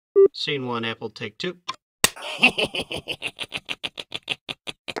Scene 1, Apple, take 2.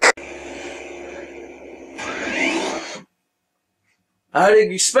 I'd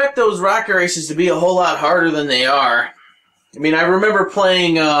expect those rocket races to be a whole lot harder than they are. I mean, I remember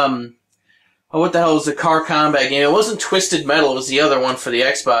playing, what the hell was the car combat game? It wasn't Twisted Metal, it was the other one for the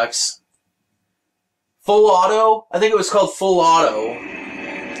Xbox. Full Auto? I think it was called Full Auto.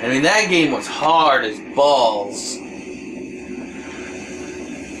 I mean, that game was hard as balls.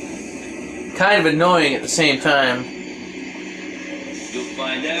 Kind of annoying at the same time. You'll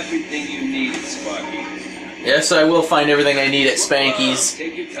find everything you need at Sparky. Yes, I will find everything I need at Spanky's.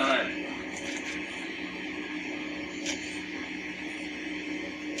 Take your time.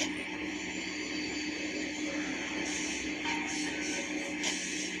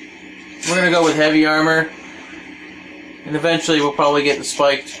 We're gonna go with heavy armor. And eventually we'll probably get the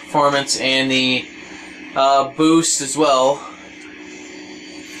spiked performance and the boost as well.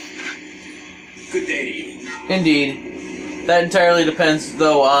 Good day to you. Indeed. That entirely depends,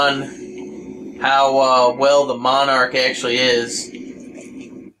 though, on how well the Monarch actually is.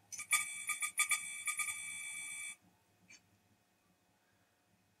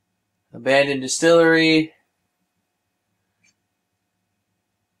 Abandoned distillery.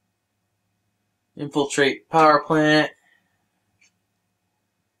 Infiltrate power plant.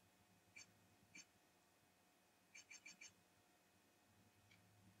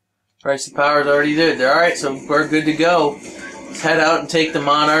 Price of power is already there. Alright, so we're good to go. Let's head out and take the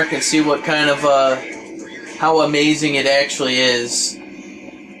Monarch and see what kind of, how amazing it actually is.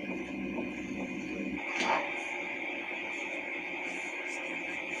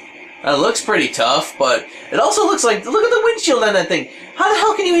 It looks pretty tough, but it also looks like, look at the windshield on that thing. How the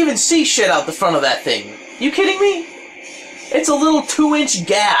hell can you even see shit out the front of that thing? You kidding me? It's a little 2-inch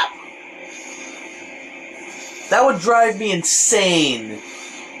gap. That would drive me insane.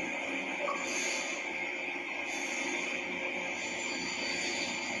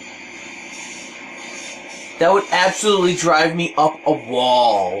 That would absolutely drive me up a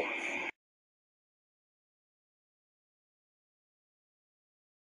wall.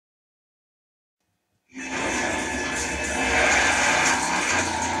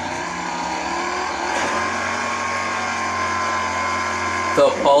 The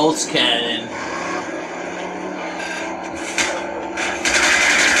pulse cannon.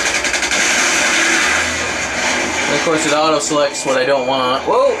 And of course it auto-selects what I don't want.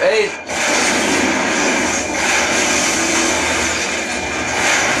 Whoa, hey!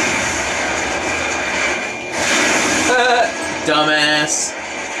 Dumbass.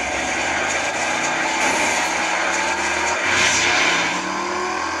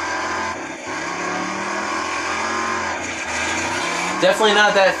 Definitely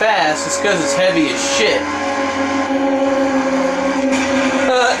not that fast, it's because it's heavy as shit.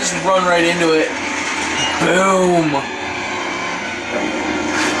 Just run right into it. Boom!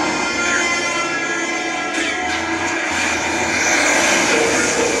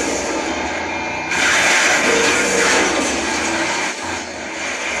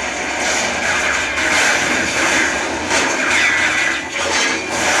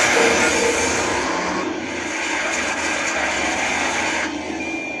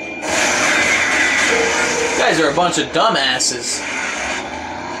 You guys are a bunch of dumbasses.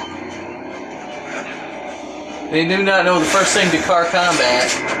 They do not know the first thing to car combat.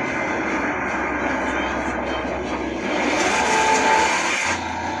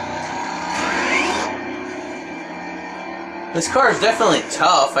 This car is definitely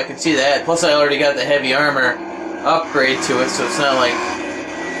tough, I can see that. Plus I already got the heavy armor upgrade to it, so it's not like...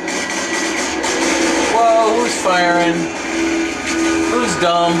 Whoa, who's firing? Who's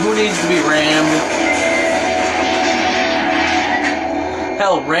dumb? Who needs to be rammed?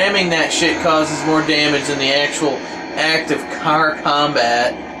 Hell, ramming that shit causes more damage than the actual act of car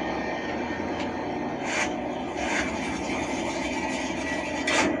combat.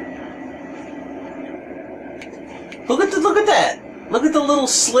 Look at that! Look at the little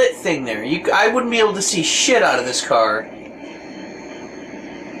slit thing there. I wouldn't be able to see shit out of this car.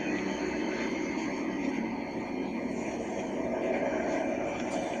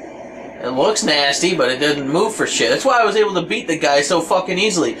 It looks nasty, but it doesn't move for shit. That's why I was able to beat the guy so fucking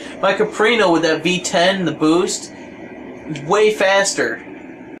easily. My Caprino with that V10, the boost, is way faster.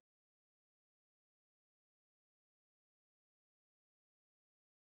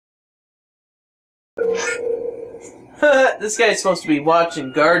 This guy's supposed to be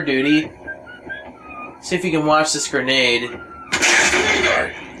watching guard duty. See if he can watch this grenade. You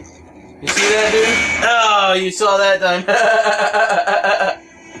see that, dude? Oh, you saw that time.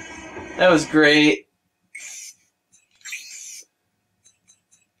 That was great.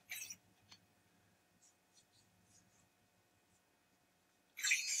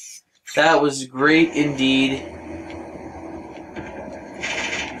 That was great indeed.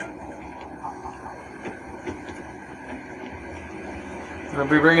 We'll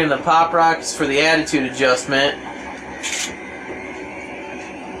be bringing the pop rocks for the attitude adjustment.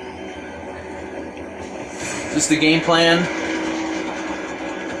 Is this the game plan?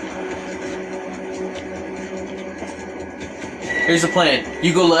 Here's the plan.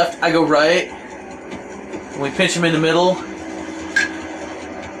 You go left, I go right. And we pinch them in the middle.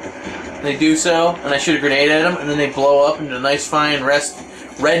 They do so, and I shoot a grenade at them, and then they blow up into nice fine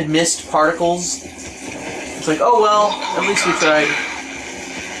red mist particles. It's like, oh well, at least we tried.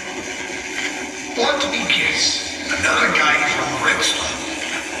 What do we guess? Another guy from Redstone.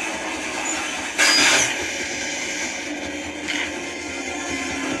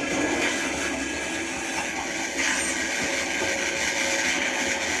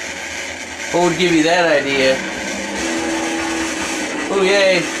 What would give you that idea? Oh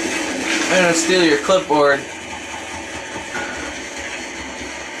yay! I'm gonna steal your clipboard.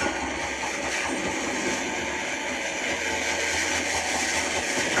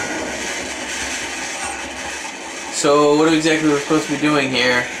 So, what exactly we're supposed to be doing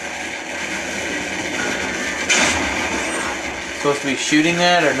here? Supposed to be shooting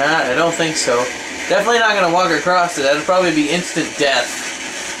that or not? I don't think so. Definitely not gonna walk across it. That'd probably be instant death.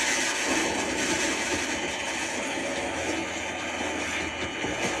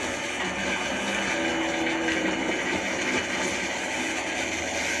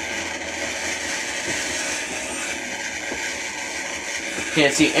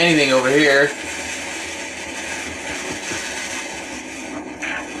 Can't see anything over here.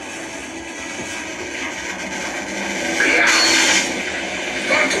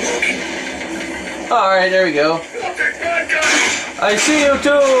 Alright, there we go. I see you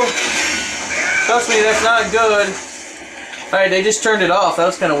too! Trust me, that's not good. Alright, they just turned it off. That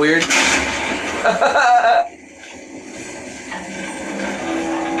was kind of weird.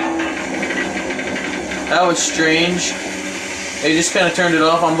 That was strange. They just kind of turned it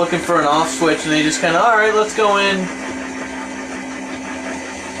off. I'm looking for an off switch, and they just kind of, alright, let's go in.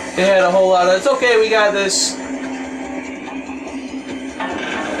 They had a whole lot of, it's okay, we got this.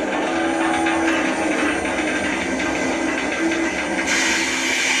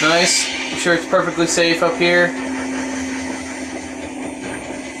 Nice. I'm sure it's perfectly safe up here.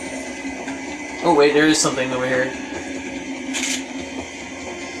 Oh wait, there is something over here.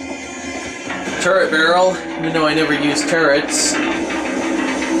 Turret barrel, even though I never use turrets.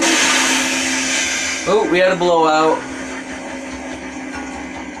 Oh, we had a blowout.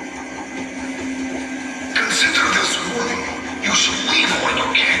 Consider this warning. You should leave when you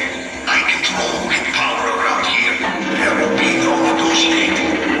can. I control wind power around here. There will be no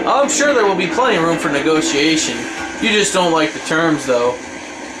negotiating. I'm sure there will be plenty of room for negotiation. You just don't like the terms, though.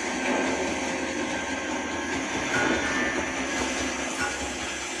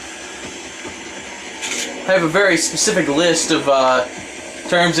 I have a very specific list of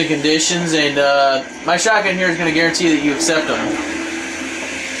terms and conditions, and my shotgun here is going to guarantee that you accept them.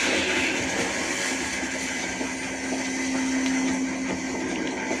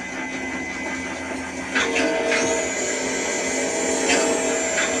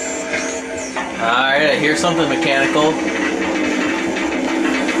 Alright, I hear something mechanical.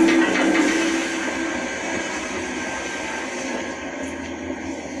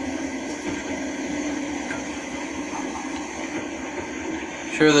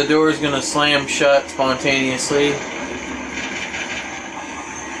 Sure, the door is going to slam shut spontaneously.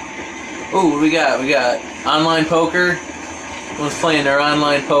 Ooh, what do we got? We got online poker. Someone's playing their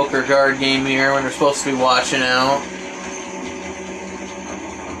online poker card game here when they're supposed to be watching out.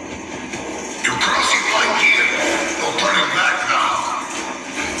 You're crossing line here. No turning back now.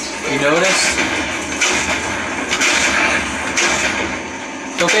 You notice?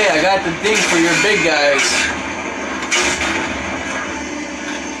 It's okay, I got the thing for your big guys.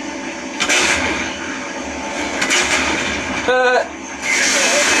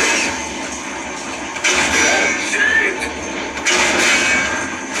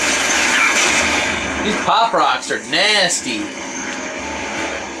 These pop rocks are nasty.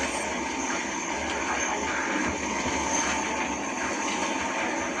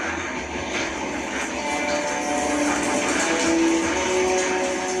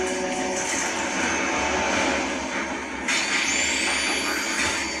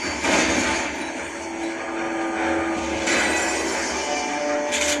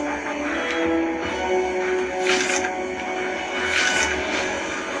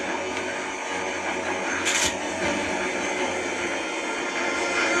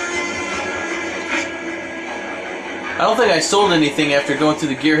 don't think I sold anything after going through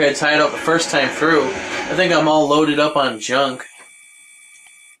the Gearheads hideout the first time through. I think I'm all loaded up on junk.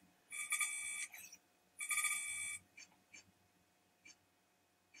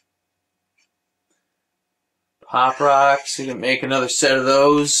 Pop rocks, you can make another set of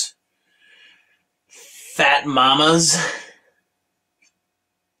those. Fat mamas.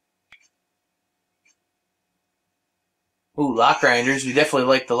 Ooh, lock grinders. We definitely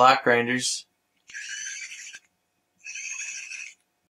like the lock grinders.